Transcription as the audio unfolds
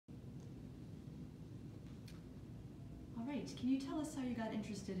Great. Can you tell us how you got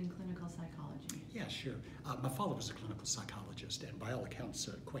interested in clinical psychology? Yeah, sure. My father was a clinical psychologist, and by all accounts,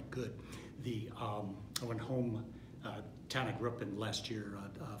 quite good. I went home, town I grew up in last year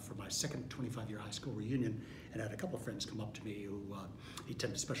for my second 25-year high school reunion, and I had a couple of friends come up to me who he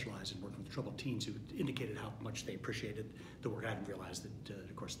tended to specialize in working with troubled teens, who indicated how much they appreciated the work. I hadn't realized that,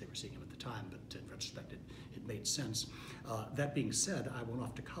 of course, they were seeing him at the time, but in retrospect, it made sense. That being said, I went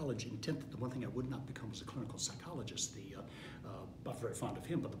off to college intent that the one thing I would not become was a clinical psychologist. I'm very fond of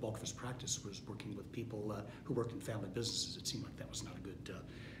him, but the bulk of his practice was working with people who worked in family businesses. It seemed like that was not a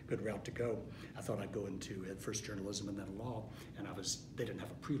good route to go. I thought I'd go into first journalism and then law, and they didn't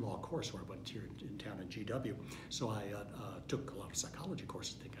have a pre-law course where I went here in town at GW, so I took a lot of psychology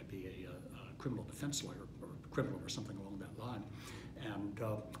courses. I think I'd be a criminal defense lawyer or criminal or something along that line, and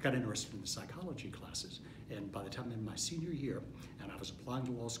got interested in the psychology classes. And by the time I'm in my senior year, and I was applying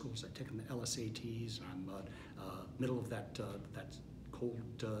to law schools, I'd taken the LSATs, and I'm middle of that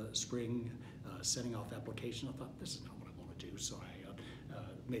cold spring, sending off application. I thought, this is not what I want to do, so I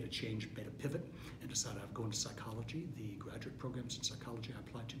made a change, made a pivot, and decided I'd go into psychology. The graduate programs in psychology I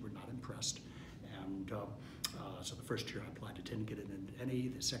applied to were not impressed, and so the first year I applied to didn't get in any.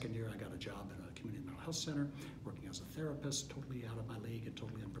 The second year I got a job at a community mental health center, working as a therapist, totally out of my league and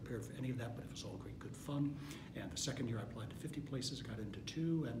totally unprepared for any of that, but it was all great, good fun. And the second year I applied to 50 places, got into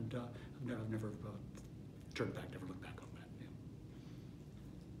 2, and I've never turned back, never looked back on that. Yeah.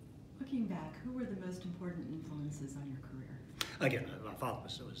 Looking back, who were the most important influences on your career? Again, my father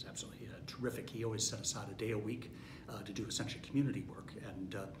was absolutely terrific. He always set aside a day a week to do essentially community work,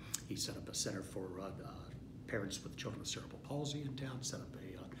 and he set up a center for parents with children with cerebral palsy in town, set up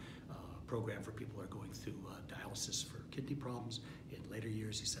a program for people who are going through dialysis for kidney problems. In later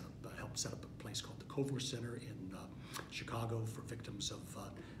years, he helped set up a place called the Kovler Center in Chicago for victims of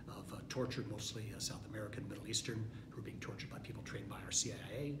torture, mostly South American, Middle Eastern, who were being tortured by people trained by our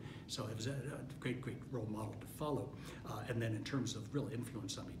CIA. So it was a great role model to follow. And then in terms of real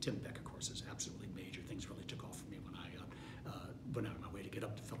influence on me, Tim Beck, of course, is absolutely major. Things really took off for me when I went out of my way to get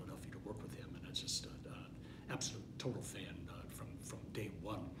up to Philadelphia to work with him, and it's just an absolute total fan from day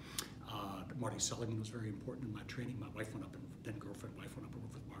one. Marty Seligman was very important in my training. My wife went up, and then girlfriend wife went up and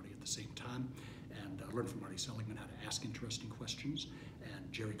worked with Marty at the same time, and I learned from Marty Seligman how to ask interesting questions.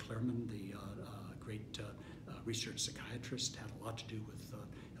 And Jerry Clairman, the great research psychiatrist, had a lot to do with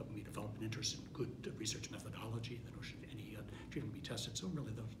helping me develop an interest in good research methodology, the notion of any treatment be tested. So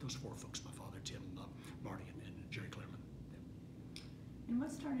really those 4 folks, my father, Tim, Marty, and Jerry Clairman. Yeah. And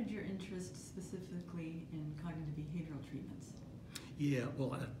what started your interest specifically in cognitive behavioral treatments? Yeah,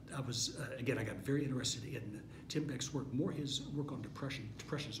 well, I was, again, I got very interested in Tim Beck's work, more his work on depression.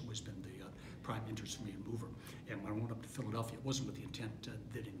 Depression has always been the prime interest for me and mover. And when I went up to Philadelphia, it wasn't with the intent,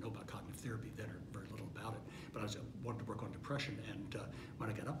 they didn't know about cognitive therapy then, or very little about it, but I wanted to work on depression. And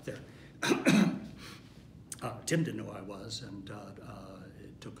when I got up there, Tim didn't know who I was, and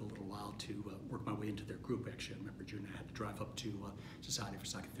it took a little while to work my way into their group. Actually, I remember June I had to drive up to Society for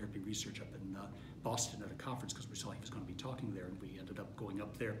Psychotherapy Research up in Boston at a conference because we saw he was going to be talking there, and we ended up going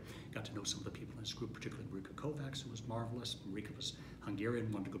up there, got to know some of the people in his group, particularly Marika Kovacs, who was marvelous. Marika was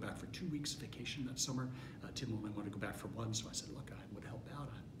Hungarian, wanted to go back for 2 weeks vacation that summer. Tim only wanted to go back for 1, so I said, look, I would help out.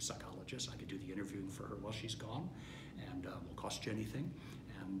 I'm a psychologist. I could do the interviewing for her while she's gone, and won't cost you anything.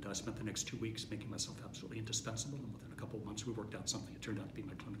 And I spent the next 2 weeks making myself absolutely indispensable, and within a couple of months we worked out something. It turned out to be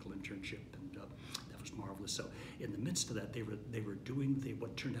my clinical internship, and that was marvelous. So in the midst of that, they were doing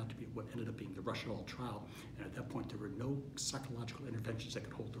what ended up being the Rush et al. Trial, and at that point there were no psychological interventions that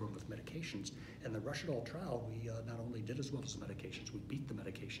could hold their own with medications. And the Rush et al. Trial, we not only did as well as the medications, we beat the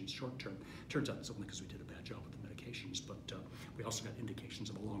medications short term. Turns out it's only because we did a bad job with the medications, but we also got indications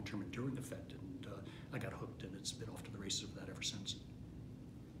of a long-term enduring effect, and I got hooked, and it's been off to the races with that ever since.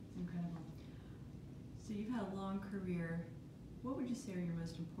 Incredible. So you've had a long career. What would you say are your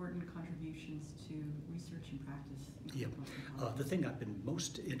most important contributions to research and practice? Yeah, the thing I've been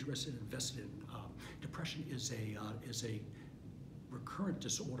most interested and invested in, depression is a recurrent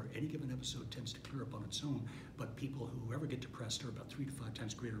disorder. Any given episode tends to clear up on its own, but people who ever get depressed are about 3 to 5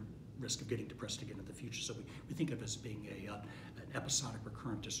 times greater risk of getting depressed again in the future. So we think of it as being an episodic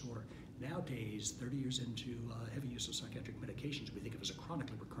recurrent disorder. Nowadays, 30 years into heavy use of psychiatric medications, we think of it as a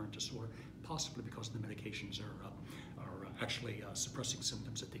chronically recurrent disorder, possibly because the medications are actually suppressing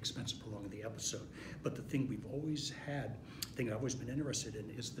symptoms at the expense of prolonging the episode. But the thing we've always had, the thing I've always been interested in,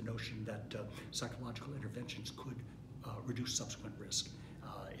 is the notion that psychological interventions could reduce subsequent risk.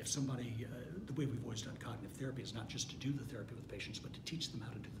 If somebody, the way we've always done cognitive therapy is not just to do the therapy with patients, but to teach them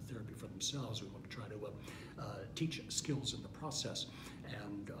how to do the therapy for themselves. We want to try to teach skills in the process.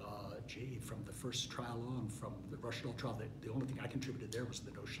 And from the first trial on, from the Russian trial, the only thing I contributed there was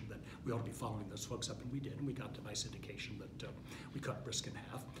the notion that we ought to be following those folks up, and we did, and we got a nice indication that we cut risk in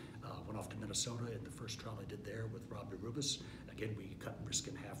half. Went off to Minnesota in the first trial I did there with Rob DeRubis. Again, we cut risk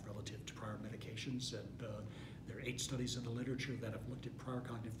in half relative to prior medications, and there are 8 studies in the literature that have looked at prior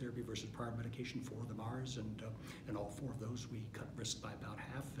cognitive therapy versus prior medication, 4 of them ours, and all 4 of those we cut risk by about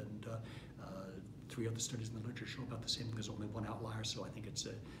half, and 3 other studies in the literature show about the same thing. There's only 1 outlier, so I think it's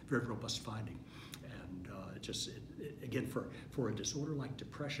a very robust finding. And again, for a disorder like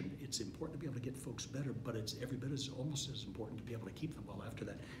depression, it's important to be able to get folks better, but it's every bit as almost as important to be able to keep them well after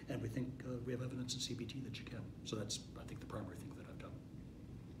that. And we think we have evidence in CBT that you can. So that's, I think, the primary thing that I've done.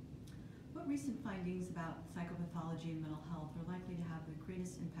 What recent findings about psychopathology and mental health are likely to have the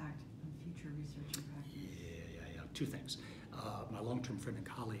greatest impact on future research and practice? Yeah. 2 things. My long-term friend and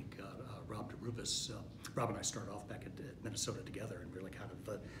colleague, Rob DeRubis, Rob and I started off back at Minnesota together and really kind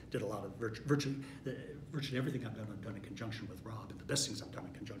of did a lot of virtually everything I've done in conjunction with Rob, and the best things I've done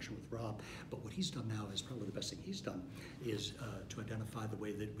in conjunction with Rob. But what he's done now is probably the best thing he's done is to identify the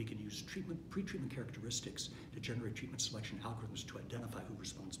way that we can use pre-treatment characteristics to generate treatment selection algorithms to identify who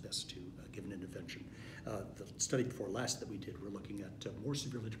responds best to a given intervention. The study before last that we did, we're looking at more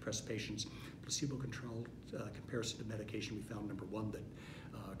severely depressed patients, placebo-controlled comparison to medication. We found, number 1, that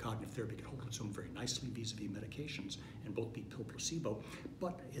cognitive therapy can hold its own very nicely vis-a-vis medications and both be pill placebo.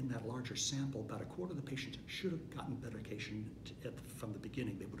 But in that larger sample, about a quarter of the patients should have gotten medication from the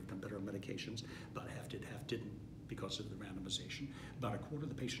beginning. They would have done better on medications. About half did, half didn't because of the randomization. About a quarter of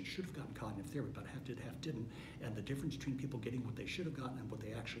the patients should have gotten cognitive therapy, about half did, half didn't. And the difference between people getting what they should have gotten and what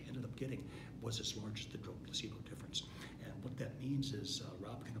they actually ended up getting was as large as the drug placebo difference. And what that means is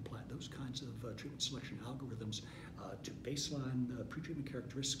Rob can apply those kinds of treatment selection algorithms to baseline pre-treatment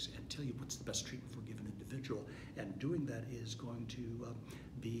characteristics and tell you what's the best treatment for a given individual. And doing that is going to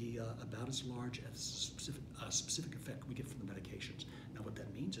be about as large as specific effect we get from the medications. Now, what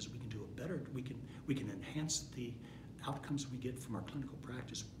that means is we can do a better, we can enhance the outcomes we get from our clinical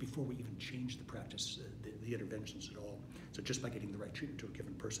practice before we even change the practice, the interventions at all. So just by getting the right treatment to a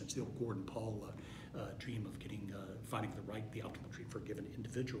given person, it's the old Gordon Paul dream of finding the optimal treatment for a given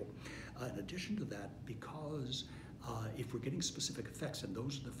individual. In addition to that, because if we're getting specific effects, and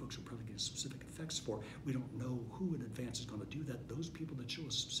those are the folks we're probably getting specific effects for, we don't know who in advance is going to do that. Those people that show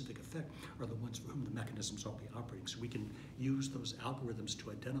a specific effect are the ones for whom the mechanisms ought to be operating. So we can use those algorithms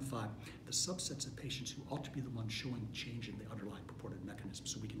to identify the subsets of patients who ought to be the ones showing change in the underlying purported mechanism.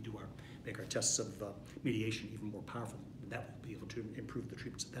 So we can make our tests of mediation even more powerful. And that will be able to improve the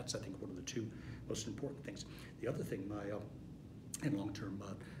treatments. That's, I think, one of the 2 most important things. The other thing, my long-term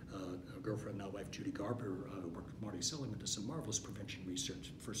girlfriend, now wife, Judy Garber, who worked with Marty Seligman, does some marvelous prevention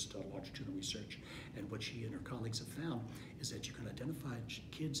research, first longitudinal research. And what she and her colleagues have found is that you can identify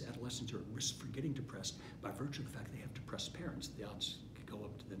kids, adolescents who are at risk for getting depressed by virtue of the fact they have depressed parents. The odds could go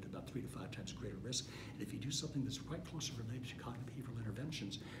up to then to about 3 to 5 times greater risk. And if you do something that's quite closely related to cognitive behavioral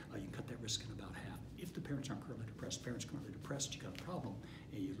interventions, you can cut that risk in about half. If the parents aren't currently depressed, you got a problem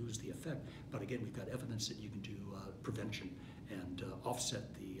and you lose the effect. But again, we've got evidence that you can do prevention and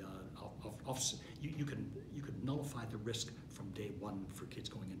offset the you can nullify the risk from day 1 for kids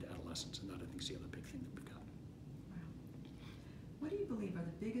going into adolescence, and that I think is the other big thing that we've got. Wow. What do you believe are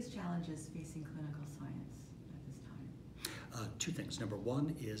the biggest challenges facing clinical science at this time? 2 things. Number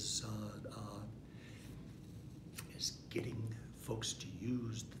 1 is getting folks to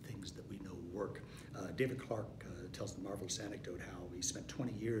use the things that we know work. David Clark tells the marvelous anecdote how he spent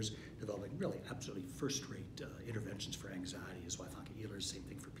 20 years developing really absolutely first-rate interventions for anxiety. His wife, Anke Ehlers, same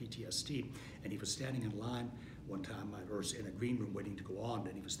thing for PTSD. And he was standing in line one time, I was in a green room waiting to go on,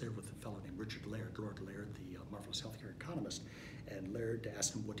 and he was there with a fellow named Richard Laird, Lord Laird, the marvelous healthcare economist. And Laird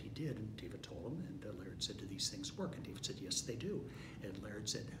asked him what he did, and David told him, and Laird said, "Do these things work?" And David said, "Yes, they do." And Laird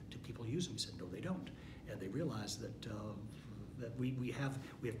said, "Do people use them?" He said, "No, they don't." And they realized that that we have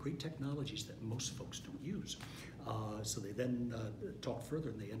great technologies that most folks don't use. So they then talked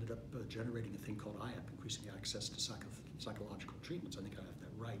further, and they ended up generating a thing called IAP, increasing access to psychological treatments. I think I have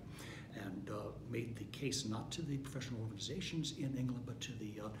that right. And made the case not to the professional organizations in England, but to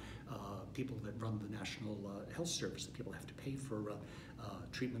the people that run the National Health Service, that people have to pay for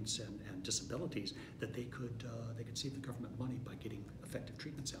treatments and disabilities, that they could save the government money by getting effective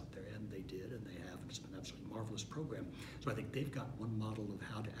treatments out there. And they did, and they have, and it's been an absolutely marvelous program. So I think they've got one model of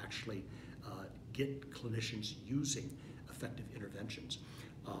how to actually get clinicians using effective interventions.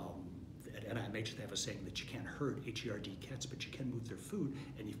 At NIMH, they have a saying that you can't herd, H-E-R-D, cats, but you can move their food,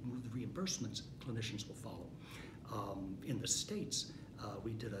 and if you move the reimbursements, clinicians will follow. In the States, APA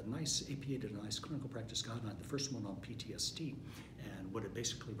did a nice clinical practice guideline, the first one on PTSD, and And what it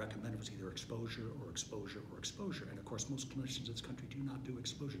basically recommended was either exposure or exposure or exposure. And of course, most clinicians in this country do not do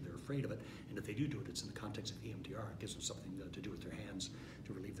exposure. They're afraid of it. And if they do it, it's in the context of EMDR. It gives them something to do with their hands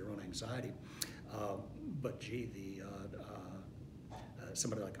to relieve their own anxiety. But gee,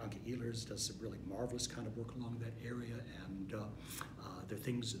 somebody like Anke Ehlers does some really marvelous kind of work along that area. And there are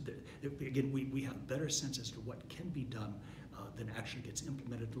things, again, we have a better sense as to what can be done than actually gets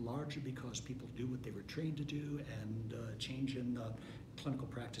implemented, largely because people do what they were trained to do, and change in clinical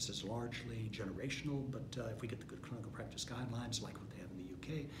practice is largely generational. But if we get the good clinical practice guidelines like what they have in the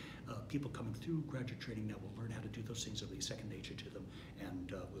UK, people coming through graduate training now will learn how to do those things. It'll be second nature to them,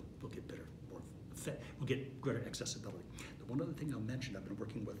 and we'll get better, we'll get greater accessibility. The one other thing I'll mention, I've been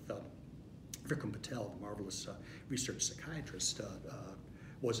working with Vikram Patel, the marvelous research psychiatrist,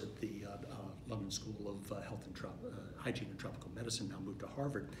 was at the London School of Health and Hygiene and Tropical Medicine, now moved to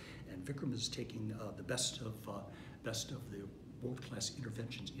Harvard. And Vikram is taking the best of the world-class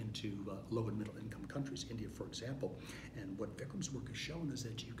interventions into low and middle income countries, India, for example. And what Vikram's work has shown is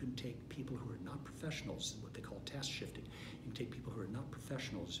that you can take people who are not professionals, what they call task shifting. You can take people who are not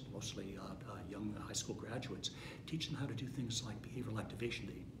professionals, mostly young high school graduates, teach them how to do things like behavioral activation.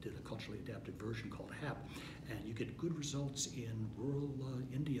 They did a culturally adapted version called HAP. And you get good results in rural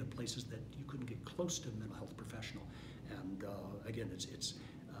India, places that you couldn't get close to a mental health professional. And again, it's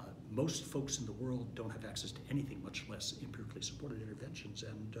most folks in the world don't have access to anything, much less empirically supported interventions.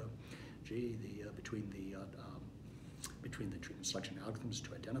 And gee, between the treatment selection algorithms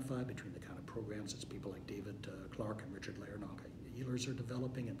to identify, between the kind of programs that people like David Clark and Richard Laird and Anke Ehlers are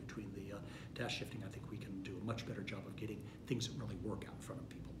developing, and between the task shifting, I think we can do a much better job of getting things that really work out in front of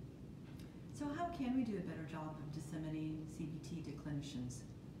people. So how can we do a better job of disseminating CBT to clinicians?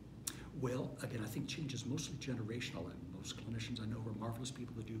 Well, again, I think change is mostly generational, and most clinicians I know are marvelous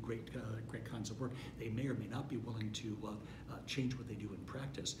people that do great kinds of work. They may or may not be willing to change what they do in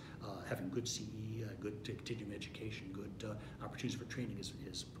practice. Having good CE, good continuing education, good opportunities for training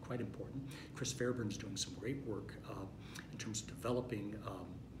is quite important. Chris Fairburn's doing some great work in terms of developing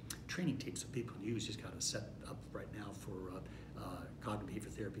training tapes that people can use. He's got a set up right now for cognitive behavior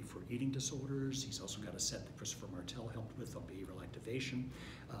therapy for eating disorders. He's also got a set that Christopher Martel helped with on behavioral activation.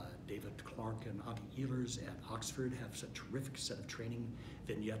 David Clark and Anke Ehlers at Oxford have a terrific set of training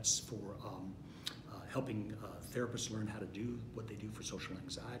vignettes for helping therapists learn how to do what they do for social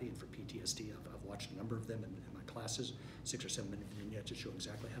anxiety and for PTSD. I've watched a number of them in my classes, 6 or 7 minute vignettes that show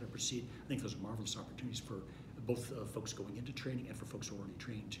exactly how to proceed. I think those are marvelous opportunities for both folks going into training and for folks who are already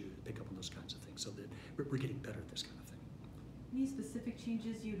trained to pick up on those kinds of things, so that we're getting better at this kind of thing. Any specific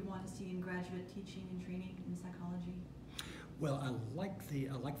changes you'd want to see in graduate teaching and training in psychology? Well, I like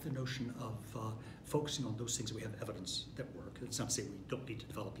the notion of focusing on those things that we have evidence that work. It's not to say we don't need to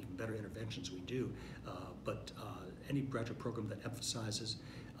develop even better interventions, we do, but any graduate program that emphasizes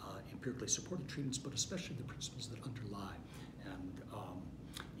empirically supported treatments, but especially the principles that underlie. And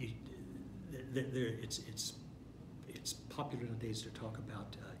it's popular nowadays to talk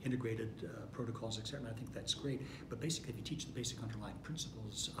about integrated protocols, etc. And I think that's great. But basically, if you teach the basic underlying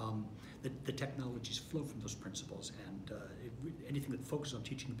principles, the technologies flow from those principles. And anything that focuses on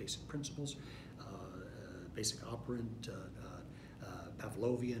teaching the basic principles, basic operant,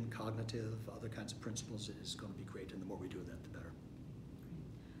 Pavlovian, cognitive, other kinds of principles is going to be great. And the more we do that, the better.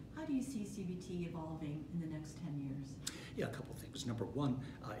 How do you see CBT evolving in the next 10 years? Yeah, a couple things. Number one,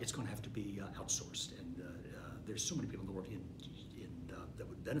 it's going to have to be outsourced, and there's so many people in the world that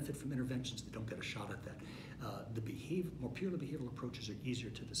would benefit from interventions that don't get a shot at that. The more purely behavioral approaches are easier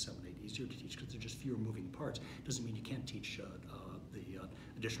to disseminate, easier to teach, because there are just fewer moving parts. Doesn't mean you can't teach the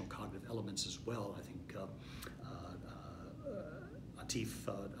additional cognitive elements as well. I think Atif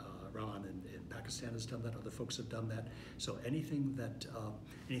Rahman in Pakistan has done that. Other folks have done that. So anything that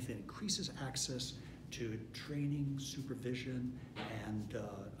increases access to training, supervision, and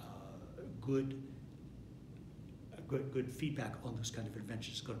good feedback on those kind of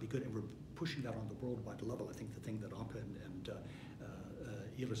interventions is going to be good, and we're pushing that on the worldwide level. I think the thing that Anke and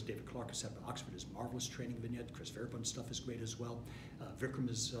Ehlers and David Clark has set up at Oxford is marvelous training vignette. Chris Fairburn's stuff is great as well. Vikram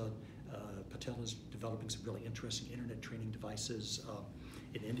Patel is developing some really interesting internet training devices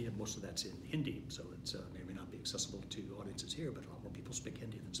in India. Most of that's in Hindi, so it may or may not be accessible to audiences here, but a lot more people speak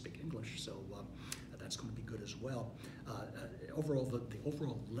Hindi than speak English, so that's going to be good as well. Overall, the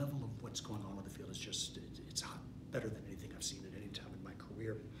overall level of what's going on in the field is just, it's better than anything I've seen at any time in my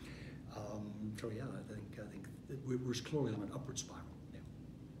career. So yeah, I think we're clearly on an upward spiral. Yeah.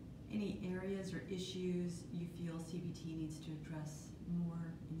 Any areas or issues you feel CBT needs to address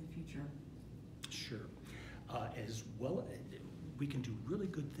more in the future? Sure. As well, we can do really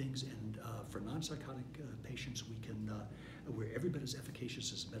good things, and for non-psychotic patients, we can, we're every bit as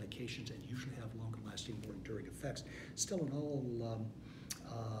efficacious as medications and usually have longer lasting, more enduring effects. Still in all,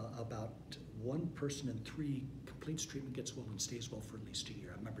 about 1 person in 3 completes treatment, gets well, and stays well for at least a year.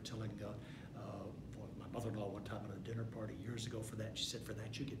 I remember telling my mother-in-law one time at a dinner party years ago for that, she said, for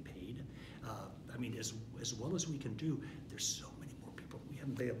that you get paid. I mean, as well as we can do, there's so many more people we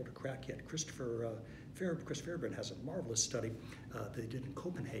haven't been able to crack yet. Chris Fairbairn has a marvelous study they did in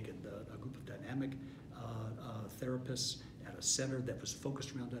Copenhagen, a group of dynamic therapists at a center that was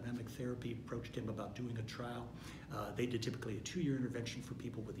focused around dynamic therapy approached him about doing a trial. They did typically a 2-year intervention for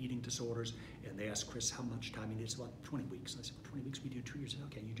people with eating disorders, and they asked Chris how much time he needs. About 20 weeks. And I said, well, 20 weeks, we do 2 years.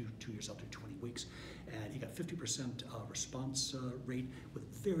 Okay, you do 2 years, I'll do 20 weeks. And he got 50% response rate with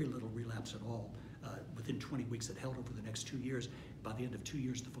very little relapse at all. Within 20 weeks, that held over the next 2 years. By the end of 2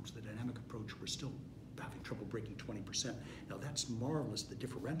 years, the folks with the dynamic approach were still having trouble breaking 20%. Now that's marvelous. The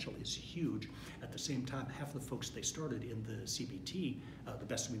differential is huge. At the same time, half of the folks they started in the CBT, the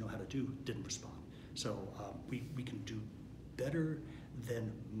best we know how to do, didn't respond. So we can do better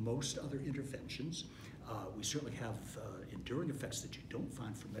than most other interventions. We certainly have enduring effects that you don't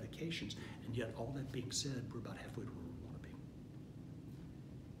find from medications, and yet all that being said, we're about halfway to where we want to be.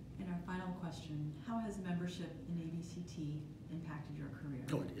 And our final question, how has membership in ABCT impacted your career?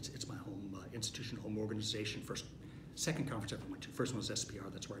 Oh, it's my home institution, home organization. Second conference I ever went to. First one was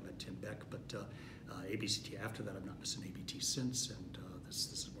SPR, that's where I met Tim Beck, but ABCT after that, I've not missed an ABT since, and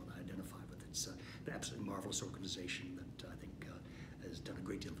this is what I identify with. It's an absolutely marvelous organization that I think has done a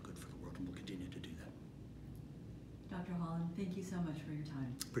great deal of good for the world and will continue to do that. Dr. Hollon, thank you so much for your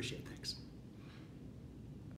time. Appreciate it, thanks.